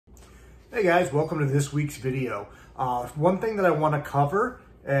Hey guys, welcome to this week's video. One thing that I want to cover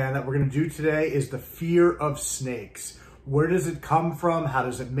and that we're going to do today is the fear of snakes. Where does it come from? How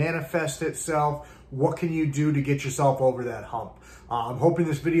does it manifest itself? What can you do to get yourself over that hump? I'm hoping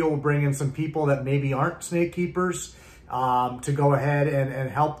this video will bring in some people that maybe aren't snake keepers to go ahead and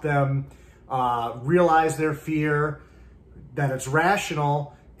help them realize their fear, that it's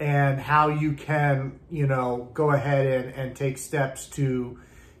rational, and how you can, go ahead and take steps to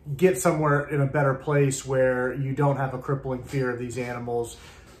get somewhere in a better place where you don't have a crippling fear of these animals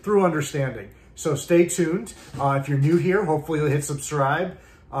through understanding. So stay tuned. If you're new here, hopefully you'll hit subscribe.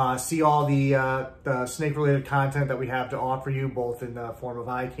 See all the snake-related content that we have to offer you, both in the form of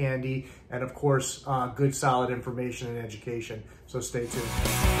eye candy and, of course, good, solid information and education. So stay tuned.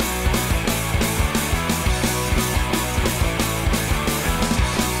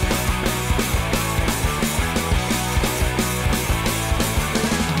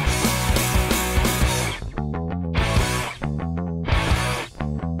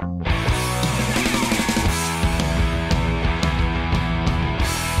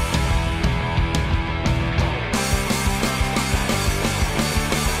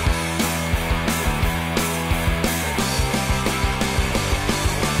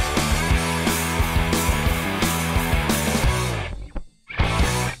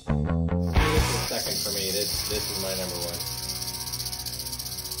 This is my number one.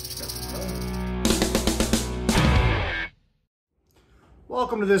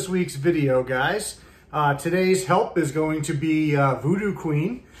 Welcome to this week's video, guys. Today's help is going to be Voodoo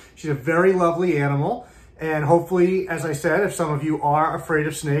Queen. She's a very lovely animal, and hopefully, as I said, if some of you are afraid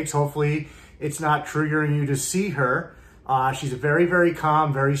of snakes, hopefully it's not triggering you to see her. She's a very, very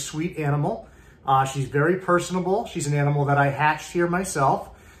calm, very sweet animal. She's very personable. She's an animal that I hatched here myself.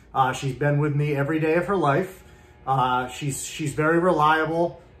 She's been with me every day of her life. She's very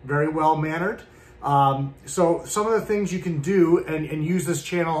reliable, very well-mannered. So some of the things you can do and use this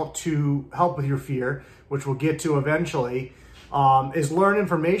channel to help with your fear, which we'll get to eventually, is learn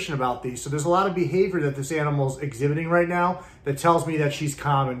information about these. So there's a lot of behavior that this animal's exhibiting right now that tells me that she's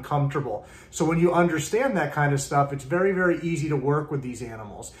calm and comfortable. So when you understand that kind of stuff, it's very, very easy to work with these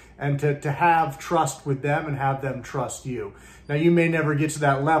animals and to have trust with them and have them trust you. Now, you may never get to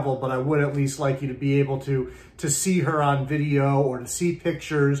that level, but I would at least like you to be able to see her on video or to see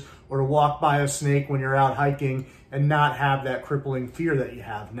pictures or to walk by a snake when you're out hiking and not have that crippling fear that you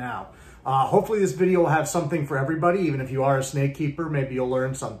have now. Hopefully this video will have something for everybody. Even if you are a snake keeper, maybe you'll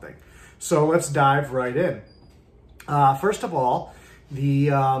learn something. So let's dive right in. First of all, the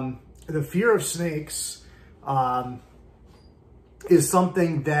fear of snakes is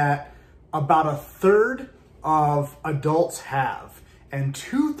something that about a third of adults have, and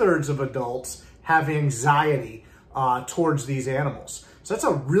 2/3 of adults have anxiety towards these animals. So that's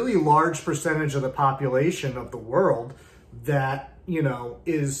a really large percentage of the population of the world that,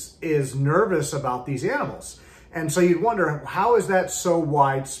 is nervous about these animals. And so you'd wonder, how is that so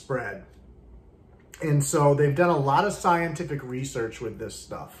widespread? And so they've done a lot of scientific research with this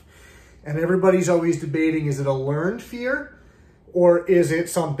stuff. And everybody's always debating, is it a learned fear or is it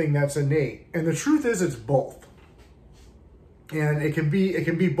something that's innate? And the truth is it's both. And it can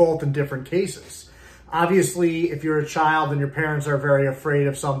be both in different cases. Obviously, if you're a child and your parents are very afraid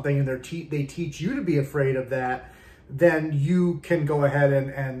of something and they teach you to be afraid of that, then you can go ahead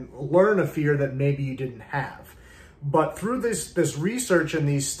and learn a fear that maybe you didn't have. But through this research and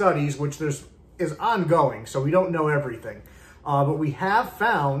these studies, which is ongoing, so we don't know everything, but we have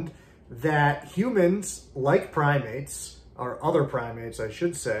found that humans, like primates, or other primates, I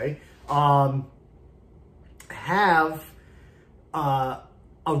should say, have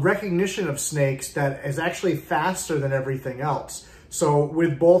a recognition of snakes that is actually faster than everything else. So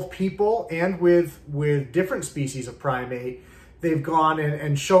with both people and with different species of primate, they've gone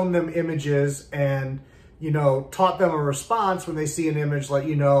and shown them images and, taught them a response when they see an image,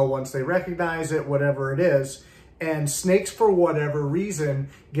 once they recognize it, whatever it is. And snakes, for whatever reason,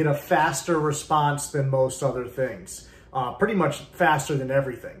 get a faster response than most other things, pretty much faster than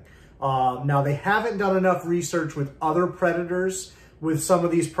everything. Now, they haven't done enough research with other predators with some of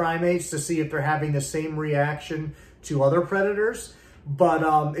these primates to see if they're having the same reaction to other predators. But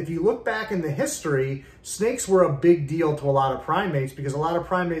if you look back in the history, snakes were a big deal to a lot of primates because a lot of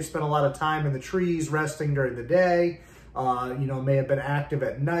primates spent a lot of time in the trees resting during the day, may have been active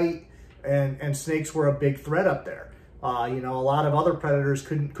at night, and snakes were a big threat up there. A lot of other predators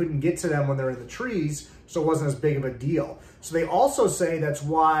couldn't get to them when they're in the trees, so it wasn't as big of a deal. So they also say that's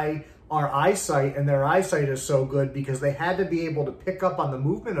why our eyesight and their eyesight is so good, because they had to be able to pick up on the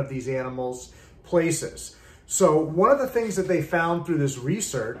movement of these animals places. So one of the things that they found through this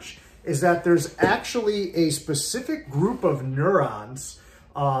research is that there's actually a specific group of neurons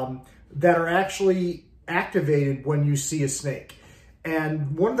that are actually activated when you see a snake.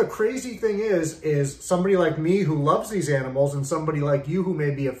 And one of the crazy thing is somebody like me who loves these animals and somebody like you who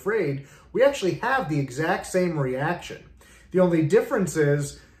may be afraid, we actually have the exact same reaction. The only difference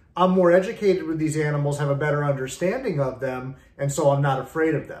is I'm more educated with these animals, have a better understanding of them, and so I'm not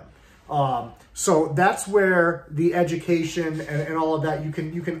afraid of them. So that's where the education and all of that, you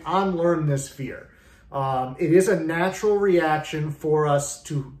can unlearn this fear. It is a natural reaction for us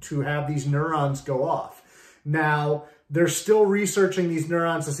to have these neurons go off. Now, they're still researching these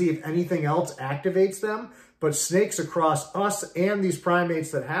neurons to see if anything else activates them, but snakes across us and these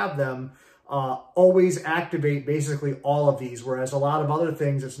primates that have them always activate basically all of these, whereas a lot of other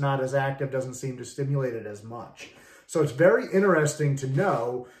things, it's not as active, doesn't seem to stimulate it as much. So it's very interesting to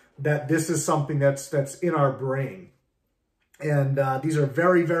know that this is something that's in our brain. And these are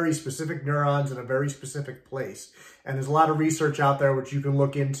very, very specific neurons in a very specific place. And there's a lot of research out there which you can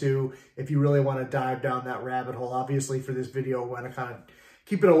look into if you really want to dive down that rabbit hole. Obviously, for this video, I want to kind of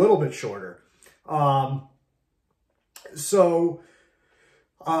keep it a little bit shorter.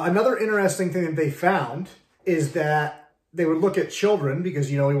 Another interesting thing that they found is that they would look at children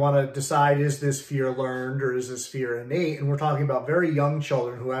because, you know, we want to decide, is this fear learned or is this fear innate? And we're talking about very young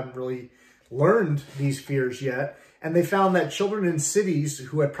children who haven't really learned these fears yet. And they found that children in cities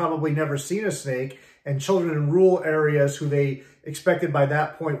who had probably never seen a snake and children in rural areas who they expected by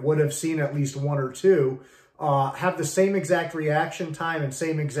that point would have seen at least one or two have the same exact reaction time and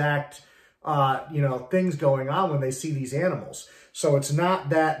same exact, things going on when they see these animals. So it's not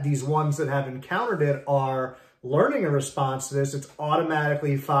that these ones that have encountered it are learning a response to this. It's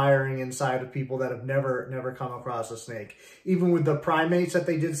automatically firing inside of people that have never come across a snake. Even with the primates that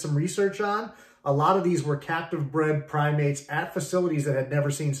they did some research on, a lot of these were captive bred primates at facilities that had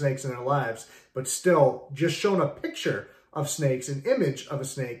never seen snakes in their lives, but still just shown a picture of snakes, an image of a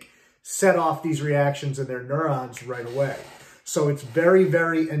snake, set off these reactions in their neurons right away. So it's very,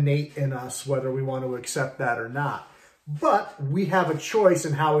 very innate in us, whether we want to accept that or not. But we have a choice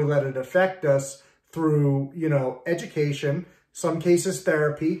in how we let it affect us through, education, some cases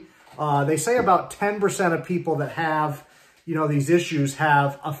therapy. They say about 10% of people that have these issues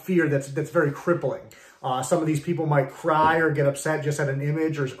have a fear that's very crippling. Some of these people might cry or get upset just at an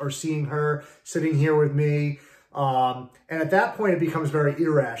image or seeing her sitting here with me. And at that point, it becomes very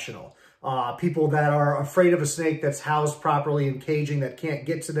irrational. People that are afraid of a snake that's housed properly in caging that can't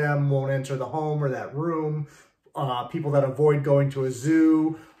get to them, won't enter the home or that room. People that avoid going to a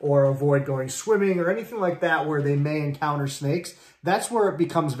zoo or avoid going swimming or anything like that where they may encounter snakes. That's where it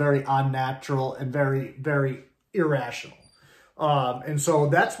becomes very unnatural and very, very irrational. And so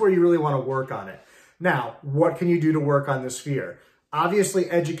that's where you really want to work on it. Now, what can you do to work on this fear?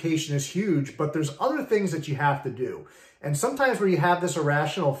 Obviously, education is huge, but there's other things that you have to do. And sometimes where you have this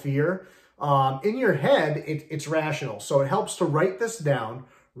irrational fear, in your head, it's rational. So it helps to write this down.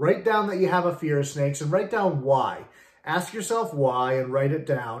 Write down that you have a fear of snakes and write down why. Ask yourself why and write it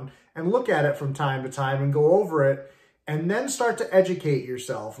down and look at it from time to time and go over it and then start to educate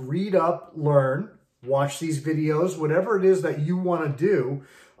yourself. Read up, learn, watch these videos, whatever it is that you want to do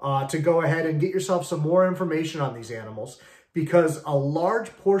to go ahead and get yourself some more information on these animals, because a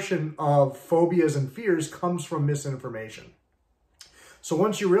large portion of phobias and fears comes from misinformation. So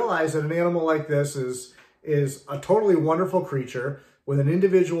once you realize that an animal like this is a totally wonderful creature with an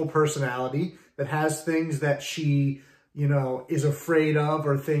individual personality that has things that she, is afraid of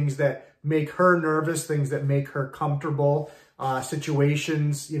or things that make her nervous, things that make her comfortable,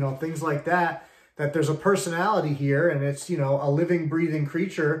 situations, things like that, that there's a personality here and it's, a living, breathing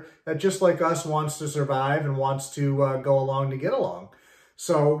creature that just like us wants to survive and wants to go along to get along.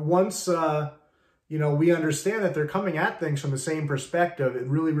 So once, we understand that they're coming at things from the same perspective, it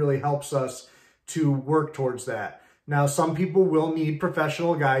really, really helps us to work towards that. Now, some people will need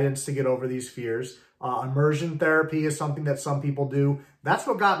professional guidance to get over these fears. Immersion therapy is something that some people do. That's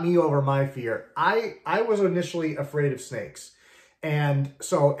what got me over my fear. I was initially afraid of snakes. And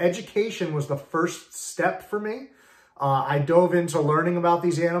so education was the first step for me. I dove into learning about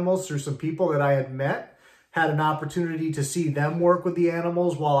these animals through some people that I had met, had an opportunity to see them work with the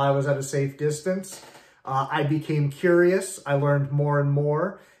animals while I was at a safe distance. I became curious. I learned more and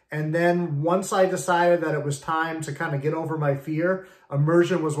more. And then once I decided that it was time to kind of get over my fear,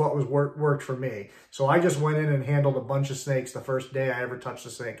 immersion was what worked for me. So I just went in and handled a bunch of snakes the first day I ever touched a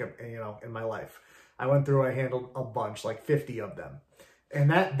snake, in my life. I handled a bunch, like 50 of them. And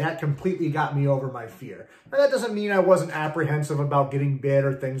that completely got me over my fear. Now, that doesn't mean I wasn't apprehensive about getting bit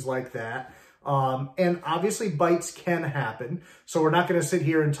or things like that. And obviously bites can happen. So we're not going to sit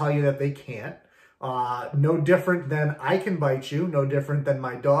here and tell you that they can't. No different than I can bite you, no different than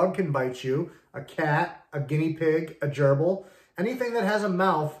my dog can bite you, a cat, a guinea pig, a gerbil. Anything that has a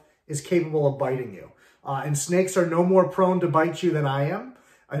mouth is capable of biting you. And snakes are no more prone to bite you than I am,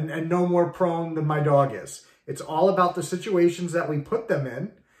 and no more prone than my dog is. It's all about the situations that we put them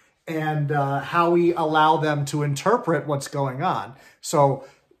in and how we allow them to interpret what's going on. So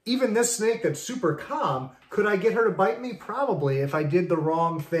even this snake that's super calm, could I get her to bite me? Probably, if I did the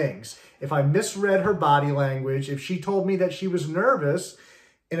wrong things. If I misread her body language, if she told me that she was nervous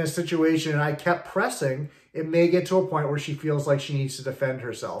in a situation and I kept pressing, it may get to a point where she feels like she needs to defend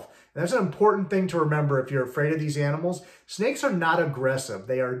herself. And that's an important thing to remember if you're afraid of these animals. Snakes are not aggressive.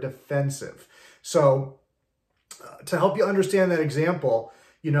 They are defensive. So to help you understand that example,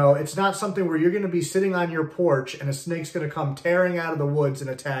 you know, it's not something where you're going to be sitting on your porch and a snake's going to come tearing out of the woods and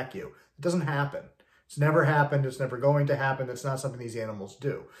attack you. It doesn't happen. It's never happened. It's never going to happen. That's not something these animals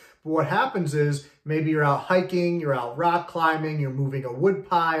do. But what happens is maybe you're out hiking, you're out rock climbing, you're moving a wood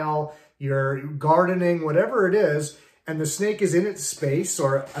pile, you're gardening, whatever it is, and the snake is in its space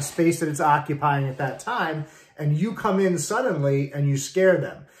or a space that it's occupying at that time, and you come in suddenly and you scare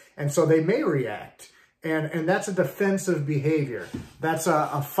them. And so they may react. And that's a defensive behavior. That's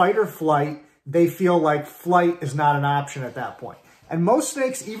a fight or flight. They feel like flight is not an option at that point. And most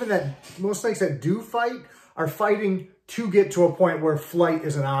snakes, most snakes that do fight are fighting to get to a point where flight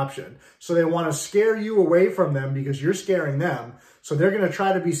is an option. So they want to scare you away from them because you're scaring them. So they're going to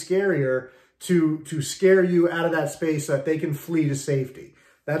try to be scarier to scare you out of that space so that they can flee to safety.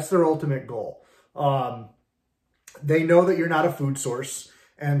 That's their ultimate goal. They know that you're not a food source.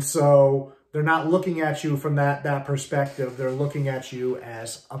 And so they're not looking at you from that perspective. They're looking at you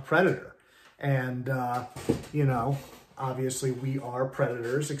as a predator. And, you know, obviously we are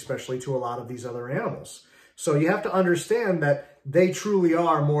predators, especially to a lot of these other animals. So you have to understand that they truly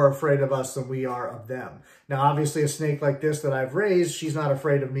are more afraid of us than we are of them. Now, obviously a snake like this that I've raised, she's not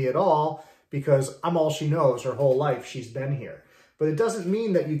afraid of me at all because I'm all she knows her whole life. She's been here. But it doesn't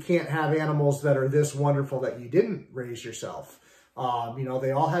mean that you can't have animals that are this wonderful that you didn't raise yourself. You know,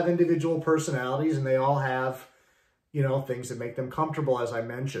 they all have individual personalities and they all have, you know, things that make them comfortable, as I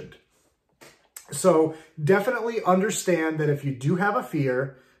mentioned. So definitely understand that if you do have a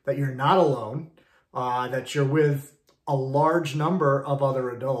fear, that you're not alone, that you're with a large number of other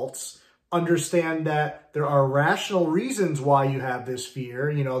adults. Understand that there are rational reasons why you have this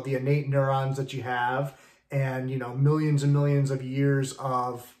fear, you know, the innate neurons that you have and, you know, millions and millions of years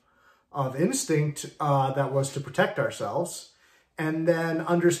of instinct that was to protect ourselves. And then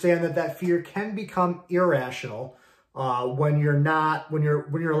understand that that fear can become irrational when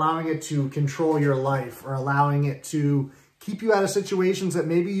you're allowing it to control your life or allowing it to keep you out of situations that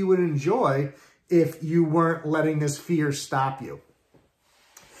maybe you would enjoy if you weren't letting this fear stop you.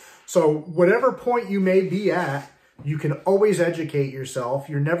 So whatever point you may be at, you can always educate yourself.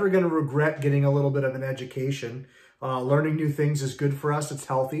 You're never going to regret getting a little bit of an education. Learning new things is good for us. It's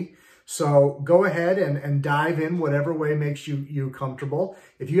healthy. So go ahead and dive in whatever way makes you comfortable.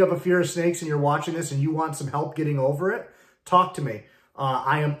 If you have a fear of snakes and you're watching this and you want some help getting over it, talk to me.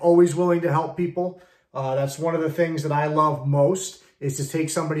 I am always willing to help people. That's one of the things that I love most is to take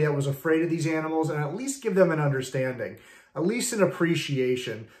somebody that was afraid of these animals and at least give them an understanding, at least an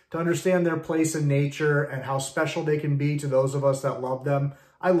appreciation, to understand their place in nature and how special they can be to those of us that love them.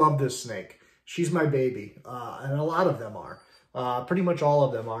 I love this snake. She's my baby, and a lot of them are. Pretty much all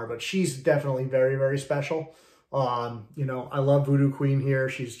of them are, but she's definitely very, very special. You know, I love Voodoo Queen here.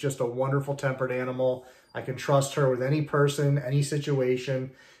 She's just a wonderful tempered animal. I can trust her with any person, any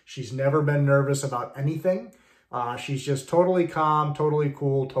situation. She's never been nervous about anything. She's just totally calm, totally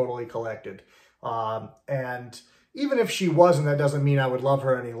cool, totally collected. And even if she wasn't, that doesn't mean I would love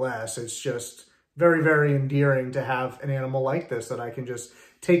her any less. It's just very, very endearing to have an animal like this that I can just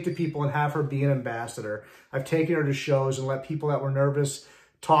take to people and have her be an ambassador. I've taken her to shows and let people that were nervous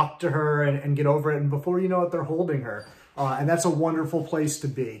talk to her and get over it. And before you know it, they're holding her. And that's a wonderful place to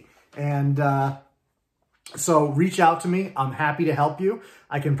be. And so reach out to me. I'm happy to help you.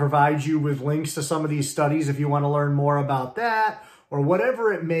 I can provide you with links to some of these studies if you want to learn more about that or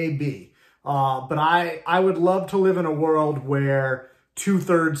whatever it may be. But I would love to live in a world where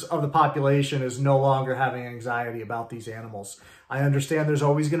 2/3 of the population is no longer having anxiety about these animals. I understand there's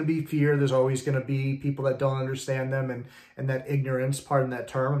always going to be fear. There's always going to be people that don't understand them and that ignorance, pardon that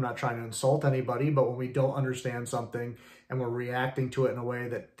term. I'm not trying to insult anybody, but when we don't understand something and we're reacting to it in a way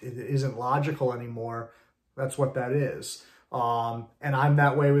that it isn't logical anymore, that's what that is. And I'm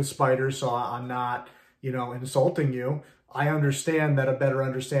that way with spiders, so I'm not, you know, insulting you. I understand that a better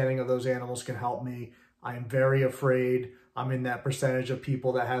understanding of those animals can help me. I am very afraid. I'm in that percentage of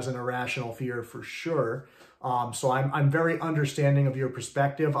people that has an irrational fear for sure. So I'm very understanding of your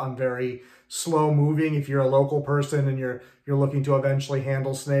perspective. I'm very slow moving. If you're a local person and you're looking to eventually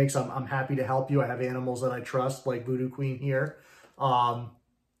handle snakes, I'm happy to help you. I have animals that I trust, like Voodoo Queen here.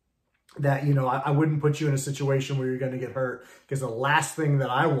 That, you know, I wouldn't put you in a situation where you're going to get hurt, because the last thing that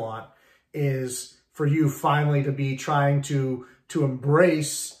I want is for you finally to be trying to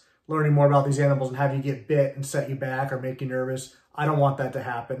embrace learning more about these animals and have you get bit and set you back or make you nervous. I don't want that to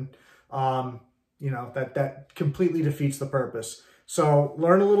happen. You know, that completely defeats the purpose. So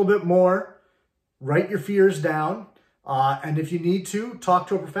learn a little bit more, write your fears down, and if you need to, talk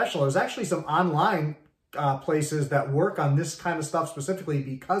to a professional. There's actually some online places that work on this kind of stuff specifically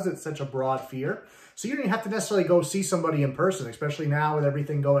because it's such a broad fear. So you don't even have to necessarily go see somebody in person, especially now with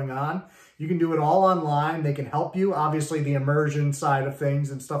everything going on. You can do it all online. They can help you. Obviously, the immersion side of things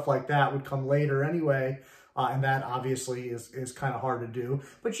and stuff like that would come later anyway. And that obviously is kind of hard to do.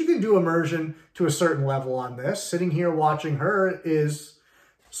 But you can do immersion to a certain level on this. Sitting here watching her is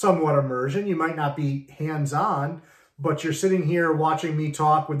somewhat immersion. You might not be hands-on, but you're sitting here watching me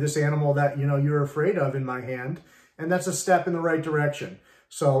talk with this animal that, you know, you're afraid of in my hand. And that's a step in the right direction.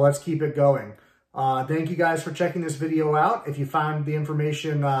 So let's keep it going. Thank you guys for checking this video out. If you found the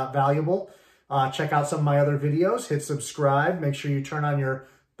information valuable, check out some of my other videos. Hit subscribe. Make sure you turn on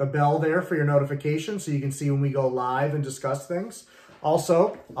the bell there for your notifications so you can see when we go live and discuss things.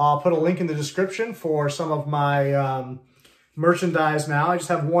 Also, I'll put a link in the description for some of my merchandise now. I just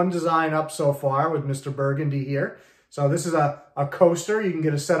have one design up so far with Mr. Burgundy here. So this is a coaster. You can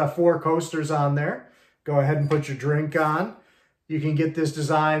get a set of 4 coasters on there. Go ahead and put your drink on. You can get this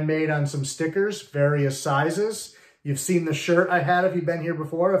design made on some stickers, various sizes. You've seen the shirt I had if you've been here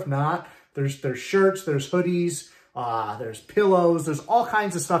before. If not, there's shirts, there's hoodies, there's pillows, there's all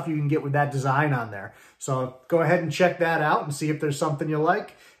kinds of stuff you can get with that design on there. So go ahead and check that out and see if there's something you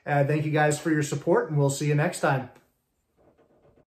like. Thank you guys for your support, and we'll see you next time.